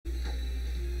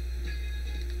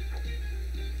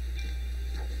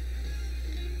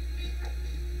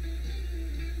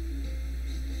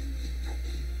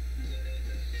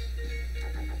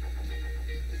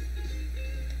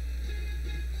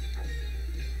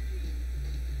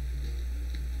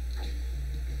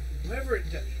Whatever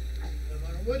it does, no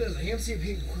matter what it does, I can't see it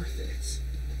being worth it.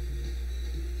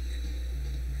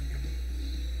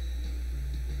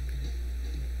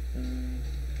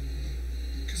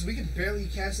 Because we can barely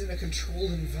cast it in a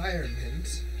controlled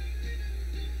environment.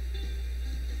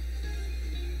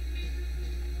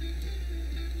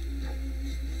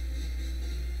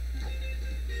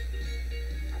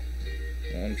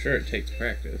 Well, I'm sure it takes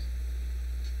practice.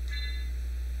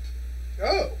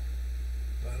 Oh!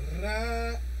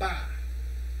 Ba-ra-ba.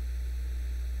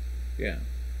 Yeah,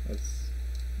 that's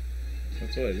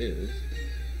what it is.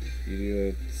 You do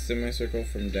a semicircle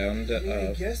from down to up.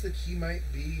 I guess the key might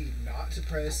be not to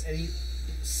press any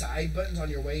side buttons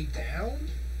on your way down?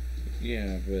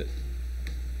 Yeah, but...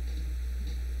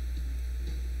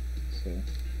 So...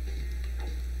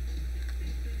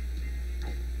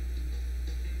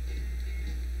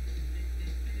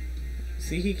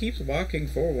 See, he keeps walking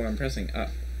forward when I'm pressing up.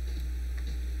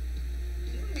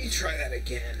 Let me try that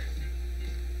again.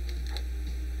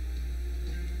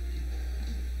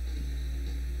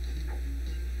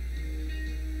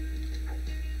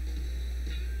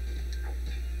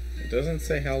 It doesn't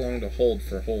say how long to hold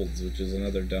for holds, which is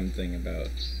another dumb thing about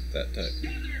that type.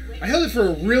 I held it for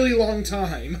a really long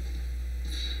time.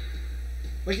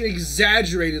 Like an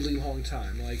exaggeratedly long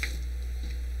time. Like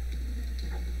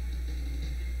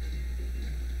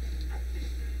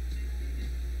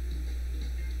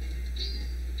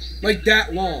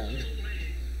that long.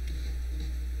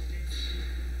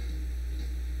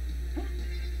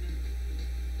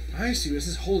 I see what this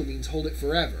is hold. It means hold it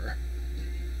forever.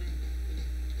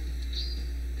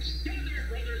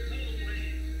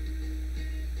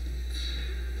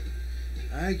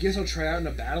 I guess I'll try it out in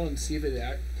a battle and see if it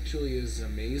actually is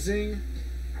amazing.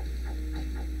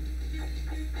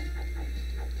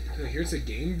 So here's a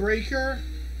game breaker.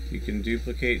 You can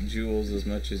duplicate jewels as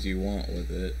much as you want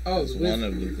with it. Oh, it's one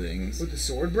of the things. With the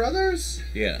Sword Brothers?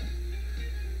 Yeah.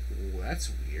 Ooh,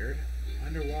 that's weird. I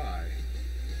wonder why.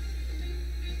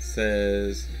 It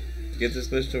says, to get this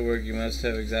glitch to work, you must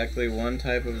have exactly one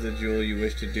type of the jewel you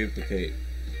wish to duplicate.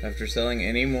 After selling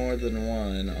any more than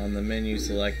one on the menu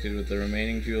selected with the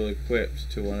remaining jewel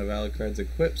equipped to one of Alucard's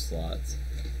equip slots,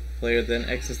 player then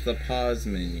exits the pause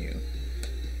menu.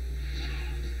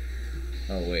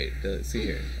 Oh wait, see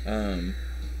here.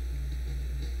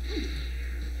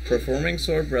 Performing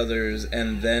Sword Brothers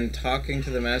and then talking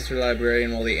to the Master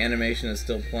Librarian while the animation is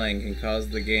still playing can pause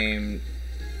the game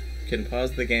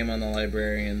on the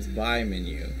Librarian's buy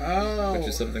menu. Oh. Which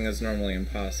is something that's normally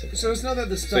impossible. So it's not that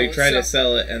the spell... So you try to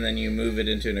sell it and then you move it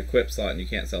into an equip slot and you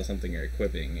can't sell something you're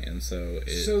equipping, and so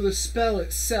it... So the spell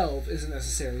itself isn't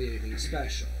necessarily anything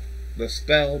special. The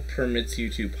spell permits you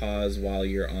to pause while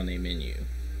you're on a menu.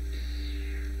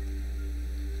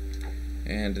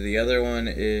 And the other one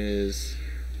is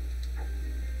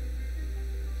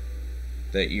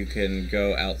that you can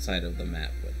go outside of the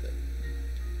map with it.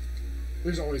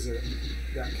 There's always that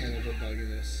kind of a bug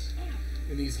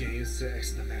in these games to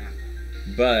exit the map.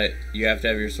 But you have to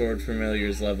have your sword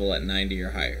familiars level at 90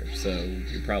 or higher, so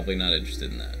you're probably not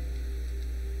interested in that.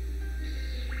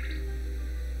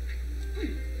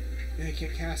 And I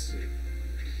can't cast it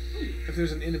if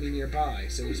there's an enemy nearby,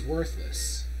 so it's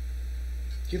worthless.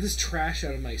 Get this trash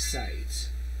out of my sight.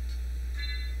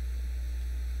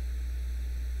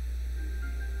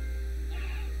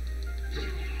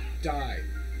 Die.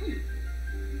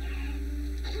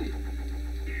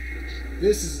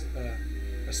 This is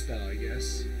a spell, I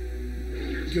guess.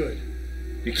 Good.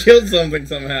 You killed something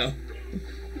somehow.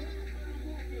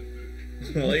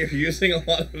 Well, you're using a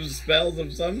lot of spells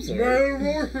of some sort.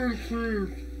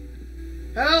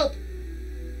 Help!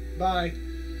 Bye.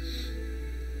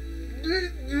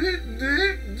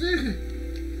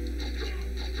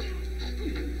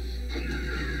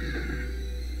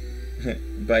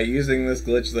 By using this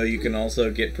glitch, though, you can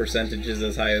also get percentages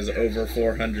as high as over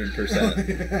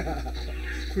 400%.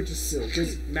 Which is silly,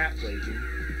 because map breaking.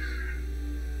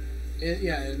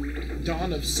 And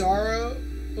Dawn of Sorrow,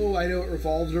 I know it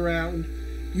revolved around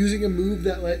using a move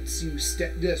that lets you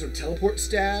teleport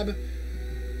stab,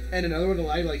 and another one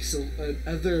allowed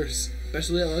other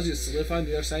especially allows you to solidify on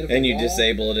the other side of the wall. And you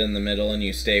disable it in the middle and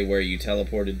you stay where you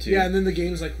teleported to. Yeah, and then the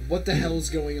game's like, what the hell is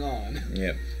going on?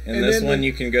 Yep. And this one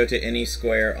you can go to any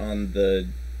square on the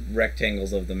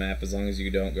rectangles of the map as long as you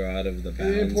don't go out of the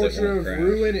bounds. And in Portrait of crash.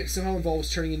 Ruin, it somehow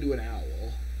involves turning into an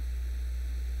owl.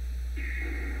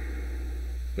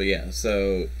 But yeah,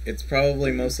 so it's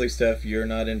probably mostly stuff you're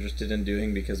not interested in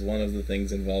doing because one of the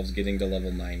things involves getting to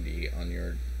level 90 on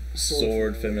your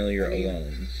sword familiar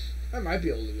alone. I might be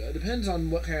able to do that. It depends on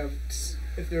what kind of...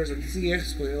 If there's a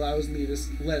CX point that allows me to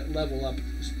let it level up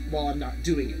while I'm not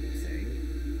doing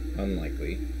anything.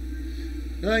 Unlikely.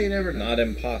 No, you never know. Not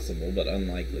impossible, but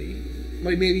unlikely.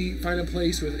 Like maybe find a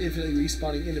place with infinitely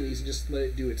respawning enemies and just let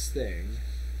it do its thing.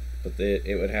 But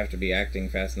it would have to be acting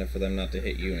fast enough for them not to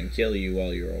hit you and kill you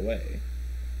while you're away.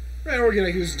 Right, or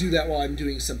I can just do that while I'm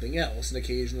doing something else and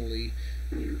occasionally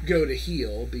go to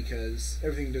heal because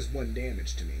everything does 1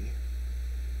 damage to me.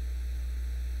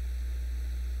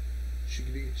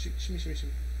 Shimmy, shimmy, shimmy,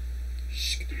 shimmy.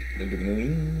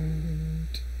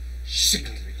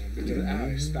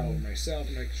 I spat over myself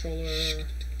and my controller.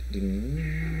 The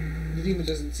demon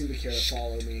doesn't seem to care to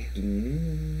follow me.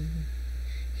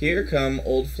 Here come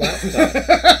old Flat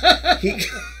Top.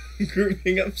 He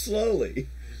grouping up slowly.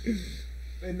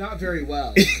 And not very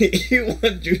well. He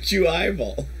won Juju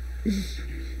Eyeball.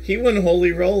 He won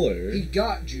Holy Roller. He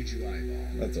got Juju Eyeball.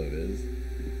 That's what it is.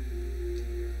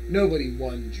 Nobody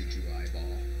won Juju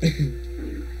Eyeball.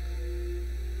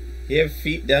 He have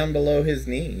feet down below his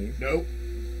knees. Nope.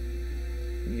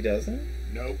 He doesn't?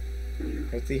 Nope.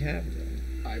 What's he have then?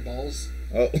 Eyeballs.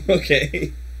 Oh,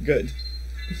 okay. Good.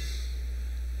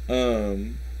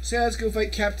 So yeah, let's go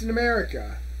fight Captain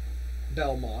America.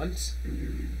 Belmont.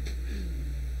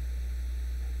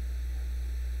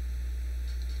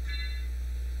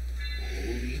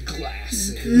 Holy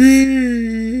glasses.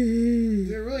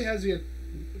 There really has to be a...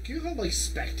 Can you call it like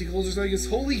spectacles or something? Because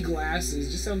holy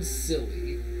glasses just sounds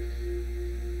silly.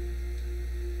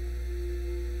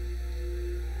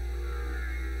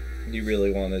 You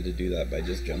really wanted to do that by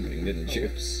just jumping, didn't you?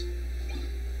 Oops.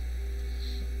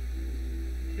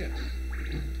 Yeah.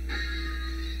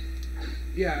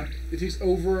 Yeah, it takes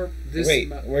over this...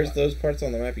 Wait, where's those parts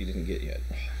on the map you didn't get yet?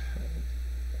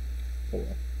 Oh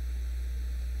well.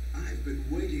 I've been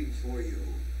waiting for you.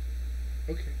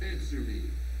 Okay. Answer me.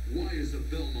 Why is a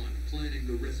Belmont planning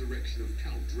the resurrection of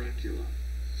Count Dracula?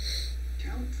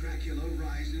 Count Dracula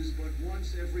rises but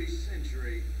once every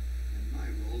century, and my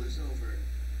role is over.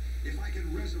 If I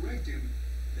can resurrect him,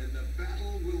 then the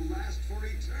battle will last for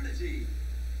eternity.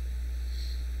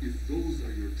 If those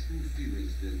are your true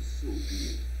feelings, then so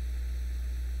be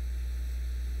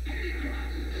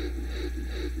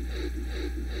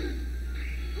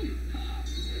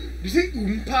Do you think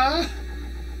Oompa?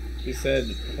 He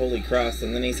said Holy Cross,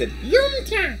 and then he said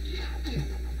Yumta!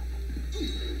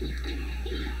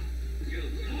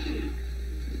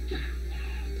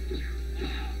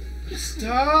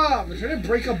 Stop! I'm trying to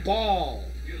break a ball.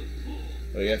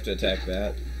 Oh, you have to attack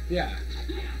that? Yeah.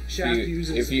 Shaft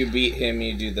uses... If you beat him,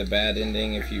 you do the bad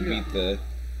ending. If you beat the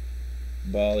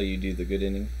ball, you do the good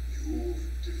ending.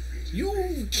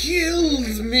 You've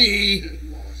killed me!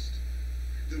 lost.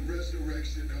 The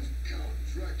resurrection of Count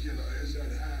Dracula is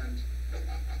at hand.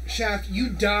 Shaft, you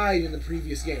died in the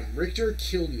previous game. Richter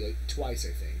killed you like twice, I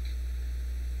think.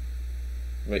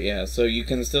 But yeah, so you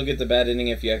can still get the bad ending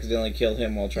if you accidentally kill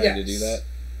him while trying to do that?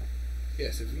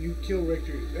 Yes, if you kill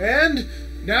Richter. And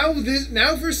now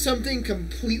for something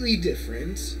completely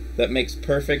different. That makes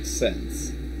perfect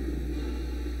sense.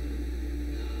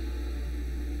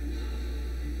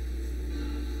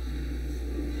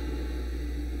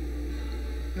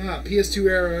 PS2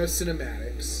 era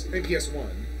cinematics. PS1.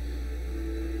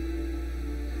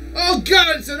 Oh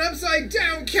god, it's an upside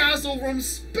down castle from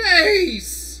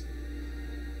space!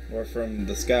 Or from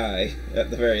the sky, at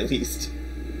the very least.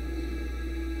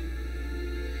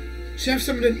 Chef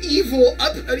summoned an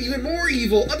even more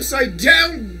evil, upside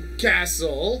down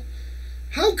castle.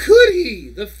 How could he?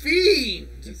 The Fiend!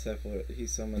 He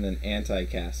summoned an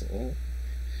anti-castle.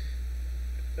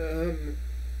 Is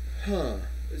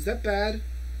that bad?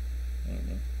 I don't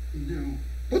know. No.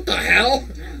 What the hell?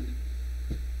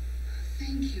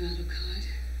 Thank you, Alucard,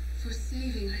 for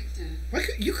saving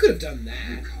Richter. You could have done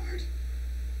that. Alucard?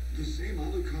 The same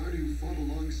Alucard who fought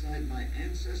alongside my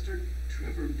ancestor,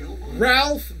 Trevor Belmont?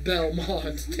 Ralph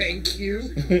Belmont, thank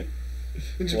you.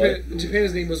 In Japan,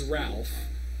 his name was Ralph.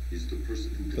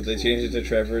 But they changed it to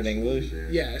Trevor in English?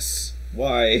 Yes.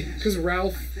 Why? Because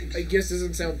Ralph, I guess,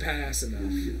 doesn't sound badass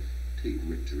enough. Take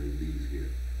Richter and leave here.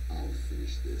 I'll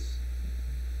finish this.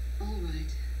 All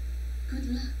right.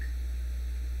 Good luck.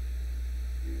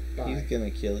 Bye. He's gonna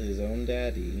kill his own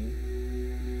daddy.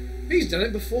 He's done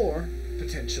it before,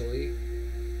 potentially.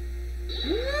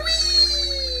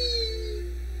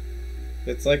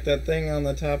 It's like that thing on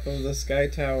the top of the Sky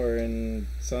Tower in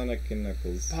Sonic and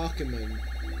Knuckles. Pokemon.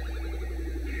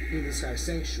 In the Sky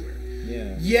Sanctuary.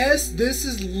 Yeah. Yes, this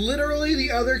is literally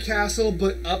the other castle,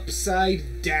 but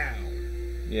upside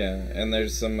down. Yeah, and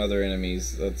there's some other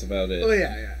enemies. That's about it. Oh,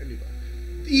 yeah.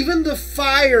 Even the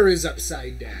fire is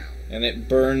upside down. And it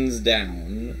burns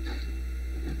down.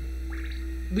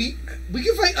 We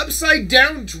can fight upside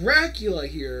down Dracula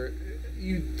here,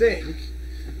 you'd think.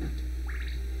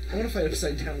 I want to fight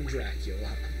upside down Dracula.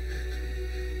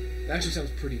 That actually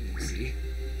sounds pretty easy.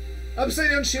 Upside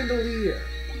down chandelier.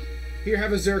 Here,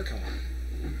 have a zircon.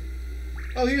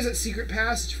 Oh, here's that secret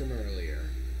passage from earlier.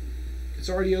 It's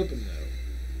already open,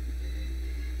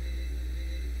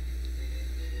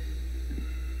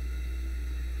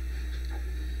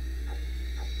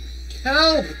 though.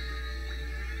 Help!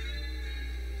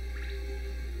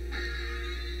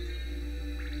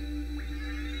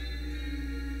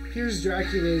 Here's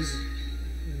Dracula's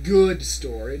good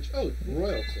storage. Oh,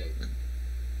 royal cloak.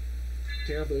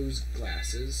 Take off those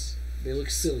glasses. They look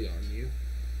silly on you.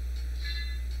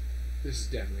 This is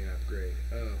definitely an upgrade.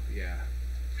 Oh, yeah.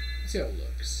 Let's see how it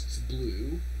looks. It's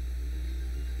blue.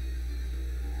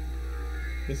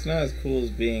 It's not as cool as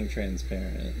being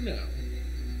transparent. No.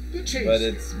 But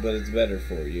it's better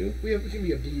for you. We can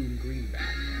be a blue and green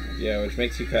background. Yeah, which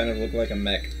makes you kind of look like a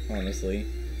mech, honestly.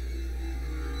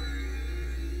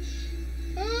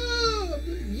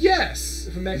 Yes!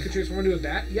 If a mech could transform into a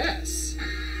bat, yes.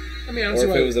 I mean, I don't see Or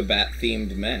why if it was a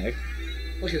bat-themed mech.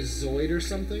 like a Zoid or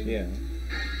something? Yeah.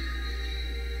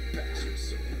 Bastard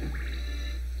Zoid.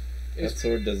 That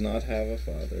sword does not have a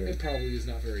father. It probably is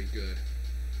not very good.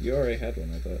 You already had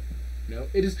one, I thought. No,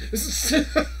 it is...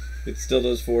 It still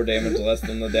does 4 damage less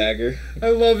than the dagger. I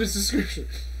love its description.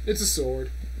 It's a sword.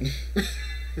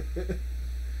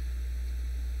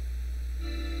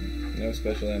 No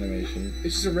special animation.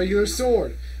 It's just a regular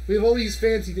sword. We have all these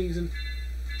fancy things in...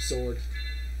 Sword.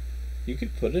 You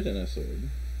could put it in a sword.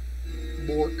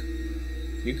 Bork.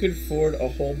 You could ford a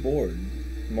whole board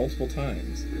multiple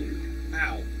times.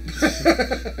 Ow.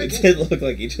 It did look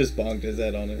like he just bonked his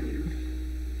head on it.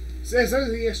 So that's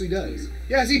something he actually does.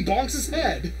 Yes, he bonks his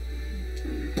head.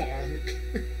 Bonk.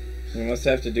 It must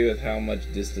have to do with how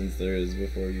much distance there is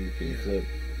before you can flip.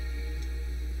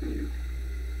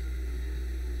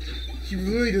 He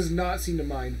really does not seem to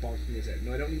mind bonking his head.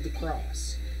 No, I don't need the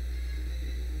cross.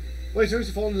 Wait, so he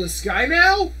to fall into the sky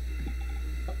now?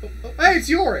 Hey, it's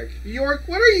Yorick. Yorick,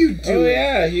 what are you doing? Oh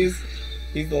yeah, he's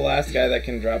the last guy that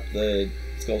can drop the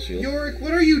skull shield. Yorick,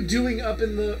 what are you doing up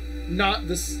in the... Not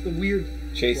this... The weird...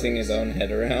 Chasing his own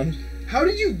head around. How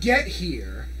did you get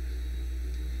here?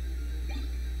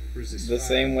 Resist The fire.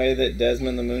 same way that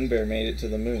Desmond the Moon Bear made it to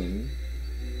the moon.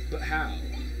 But how?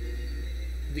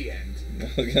 The end.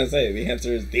 I was gonna say, the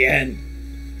answer is the end.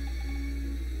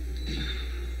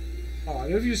 Oh, I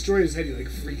know if you destroy his head, he, like,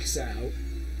 freaks out.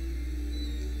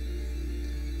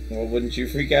 Well, wouldn't you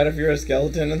freak out if you're a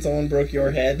skeleton and someone broke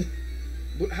your head?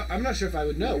 I'm not sure if I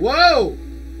would know. Whoa!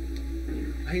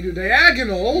 I can do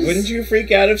diagonals! Wouldn't you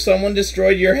freak out if someone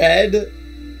destroyed your head?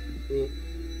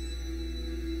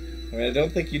 I mean, I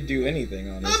don't think you'd do anything,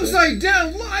 honestly. Upside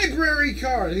down library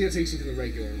card! I think that takes you to the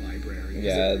regular library.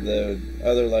 Yeah, the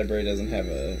other library doesn't have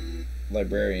a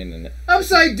librarian in it.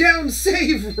 Upside down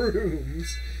save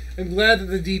rooms! I'm glad that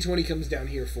the D20 comes down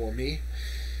here for me.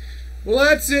 Well,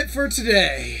 that's it for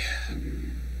today.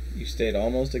 You stayed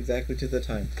almost exactly to the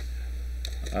time.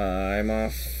 I'm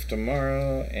off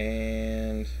tomorrow,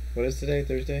 and... What is today?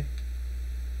 Thursday?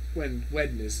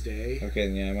 Wednesday. Okay,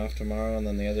 then yeah, I'm off tomorrow, and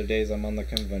then the other days I'm on the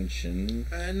convention.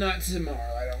 Not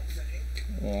tomorrow, I don't think.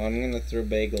 Well, I'm gonna throw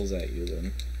bagels at you,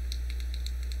 then.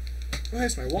 Oh,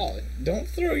 that's my wallet. Don't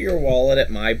throw your wallet at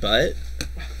my butt.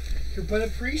 Your butt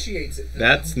appreciates it, though.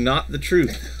 That's not the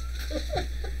truth.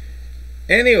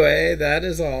 Anyway, that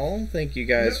is all. Thank you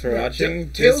guys for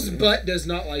watching. Tails' butt does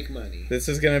not like money. This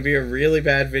is going to be a really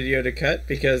bad video to cut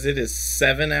because it is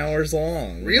 7 hours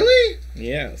long. Really?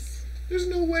 Yes. There's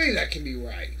no way that can be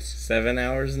right. 7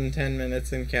 hours and 10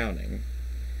 minutes and counting.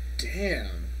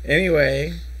 Damn.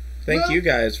 Anyway, thank you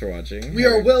guys for watching. We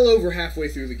are well over halfway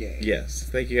through the game. Yes.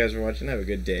 Thank you guys for watching. Have a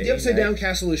good day. The Upside Down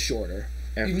Castle is shorter,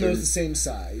 even though After- it's the same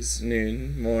size.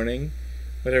 Noon, morning,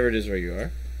 whatever it is where you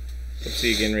are. Hope to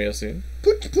see you again real soon.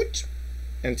 Put.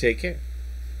 And take care.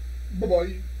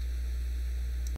 Bye-bye.